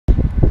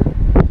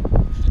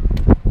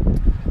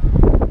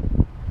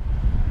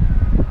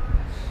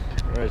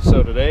Alright,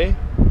 so today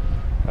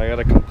I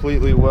gotta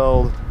completely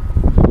weld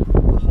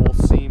the whole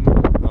seam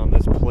on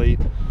this plate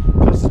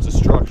because it's a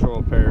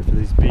structural repair for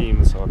these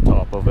beams on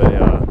top of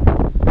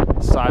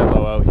a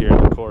silo out here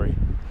in the quarry.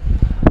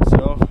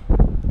 So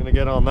I'm gonna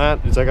get on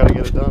that because I gotta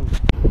get it done.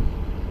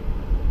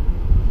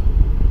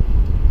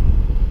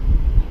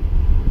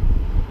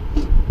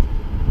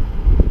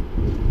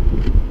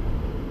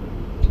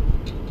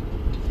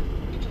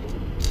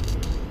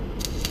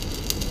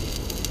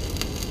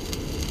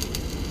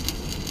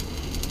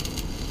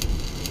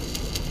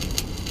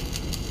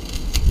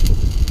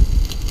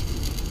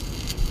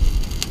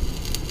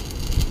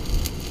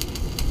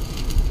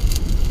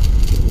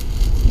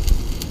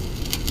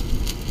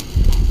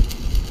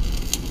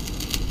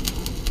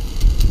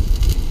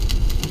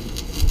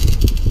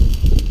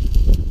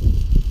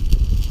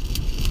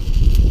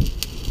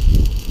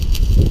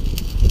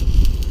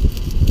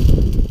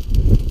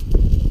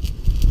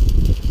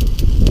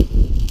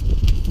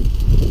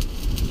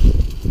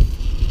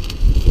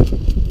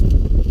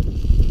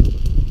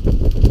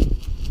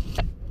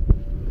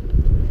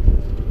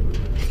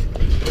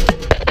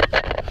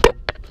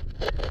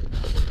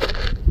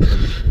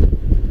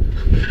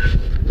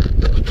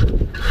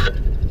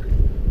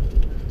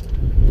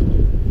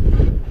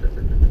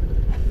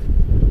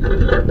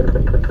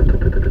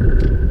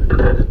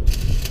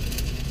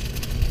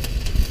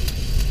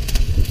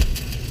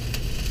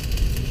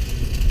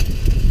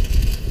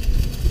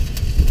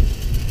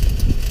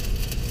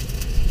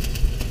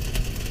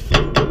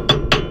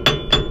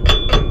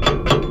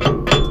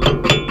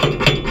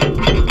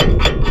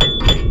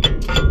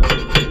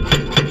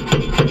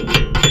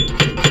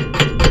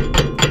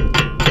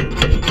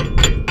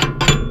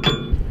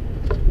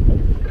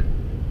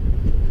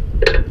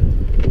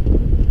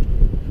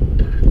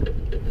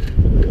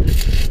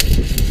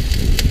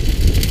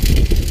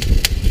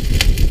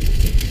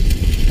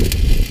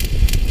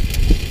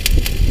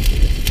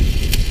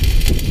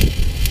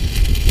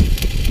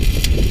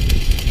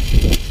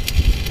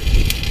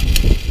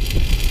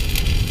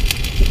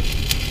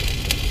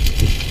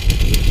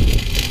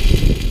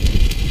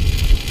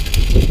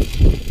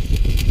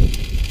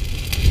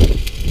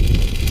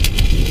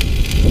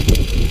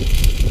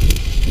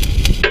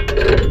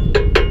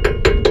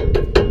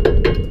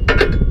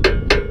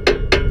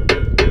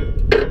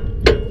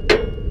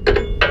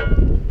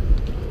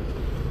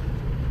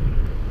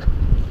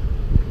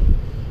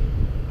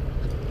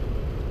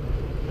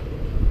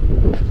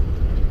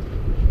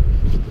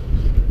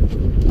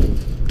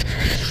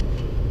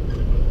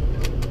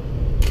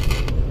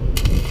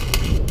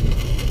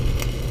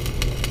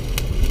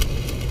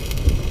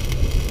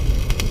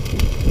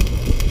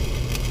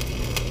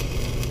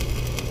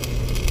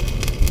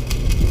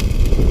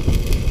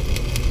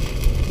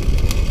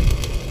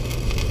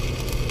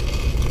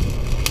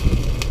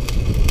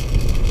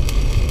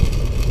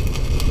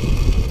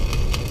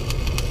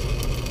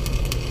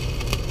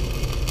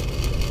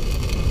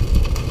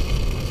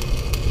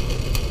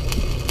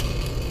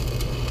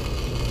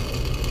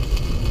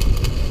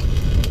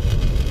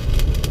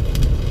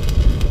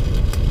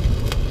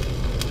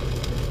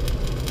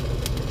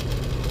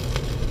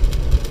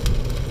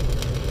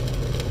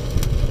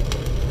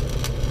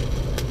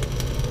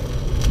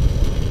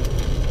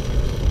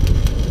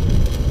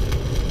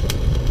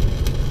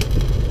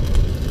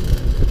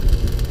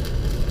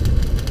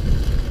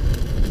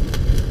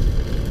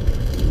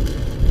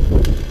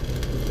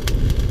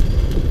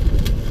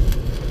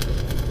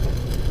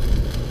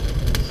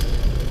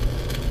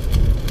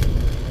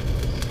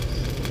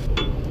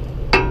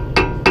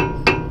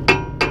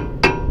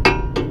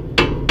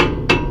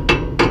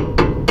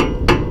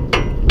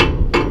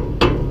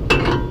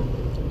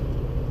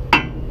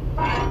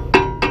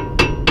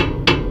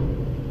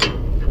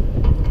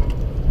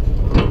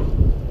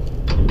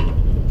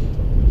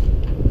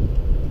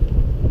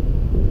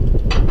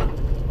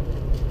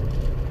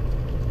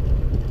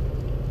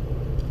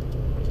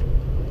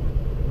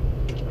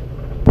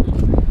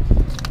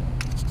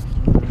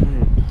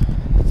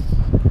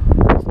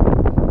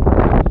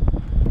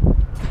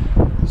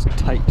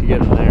 Tight to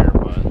get in there,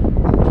 but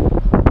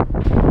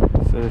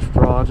finished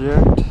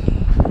project.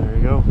 There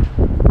you go.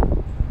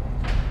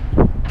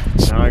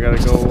 Now I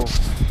gotta go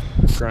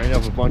grind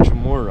up a bunch of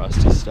more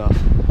rusty stuff.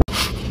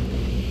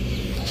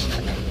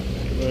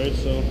 Alright,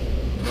 so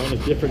I'm on a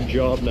different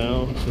job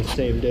now, the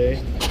same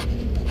day,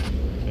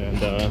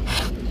 and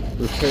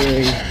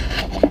repairing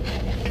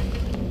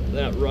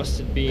that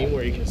rusted beam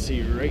where you can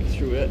see right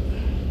through it.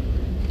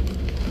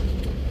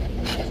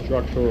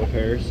 Structural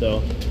repair,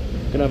 so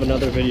I'm gonna have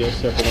another video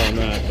separate on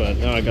that, but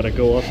now I gotta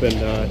go up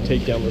and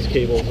take down those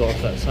cables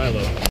off that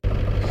silo.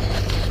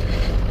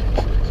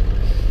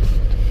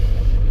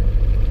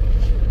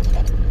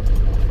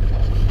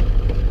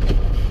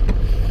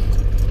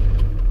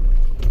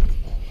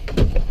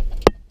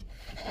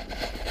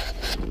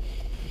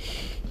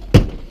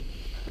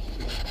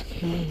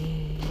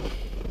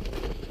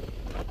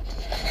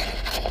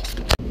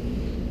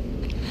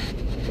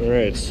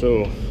 Alright,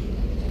 so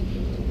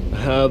I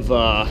have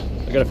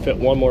I gotta fit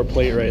one more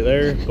plate right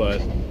there,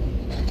 but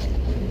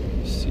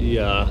see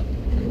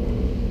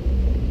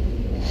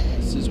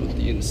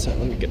inside.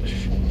 Let me get a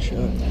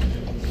shot.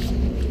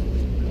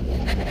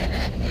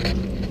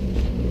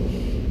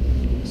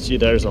 See,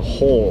 there's a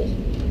hole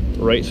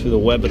right through the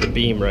web of the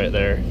beam right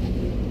there.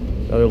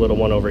 Another little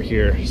one over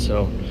here.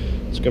 So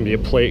it's going to be a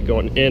plate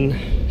going in,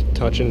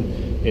 touching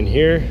in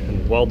here,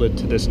 and welded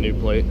to this new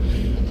plate.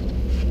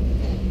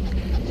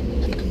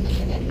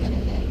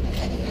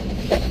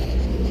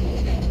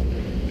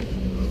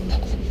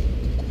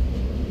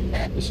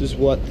 This is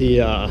what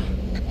the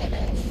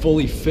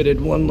fully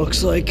fitted one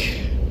looks like.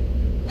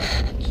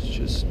 It's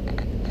just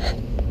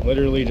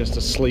literally just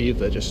a sleeve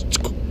that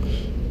just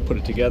put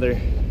it together.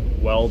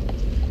 Weld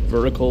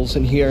verticals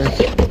in here.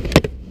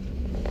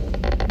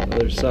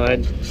 Other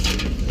side,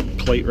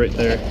 plate right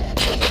there.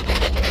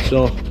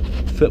 So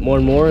fit more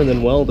and more and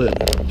then weld it.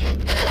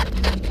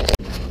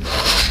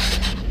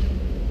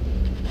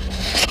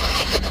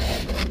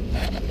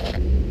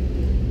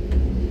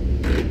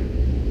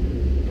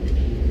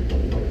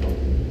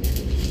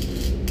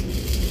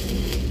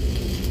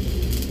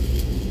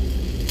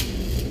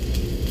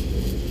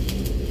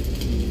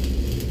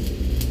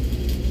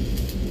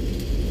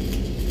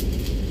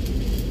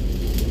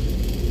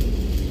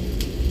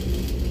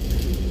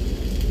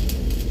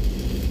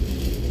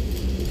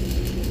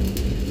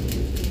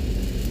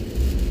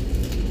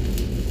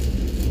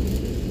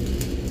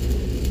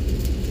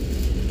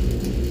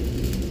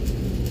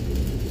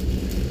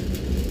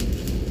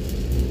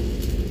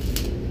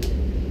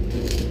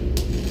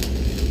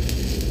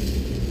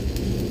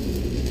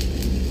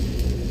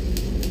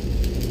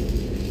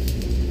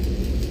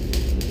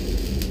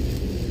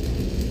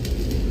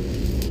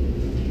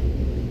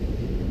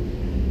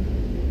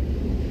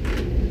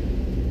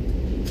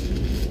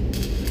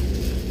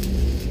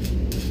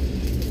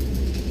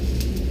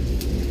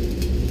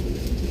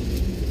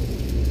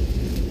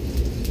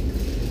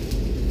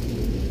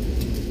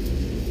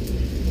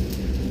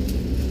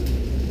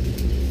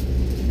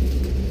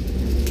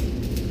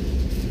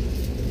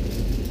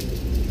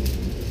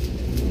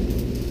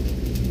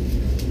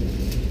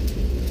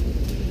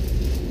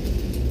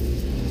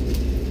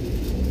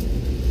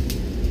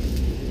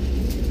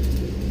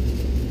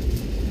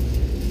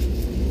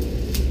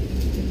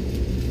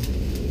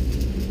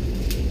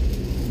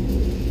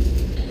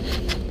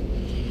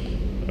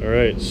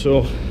 Alright,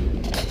 so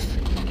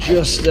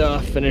just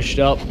finished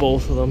up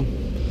both of them.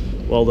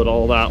 Welded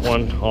all that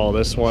one, all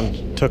this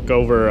one. Took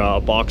over a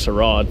box of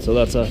rod, so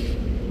that's a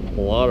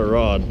lot of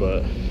rod,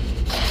 but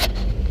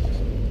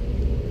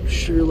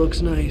sure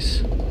looks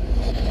nice.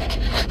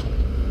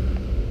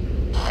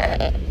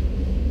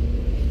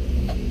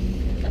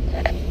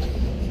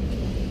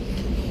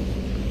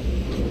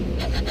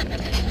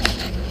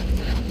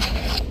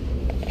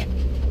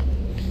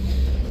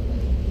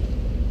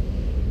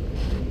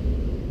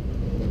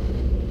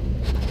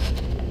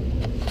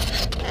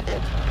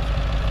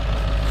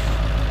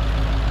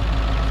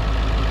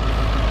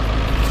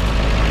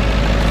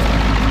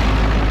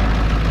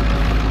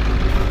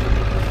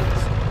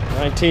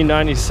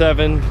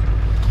 '97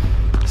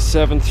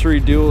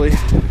 7.3 dually.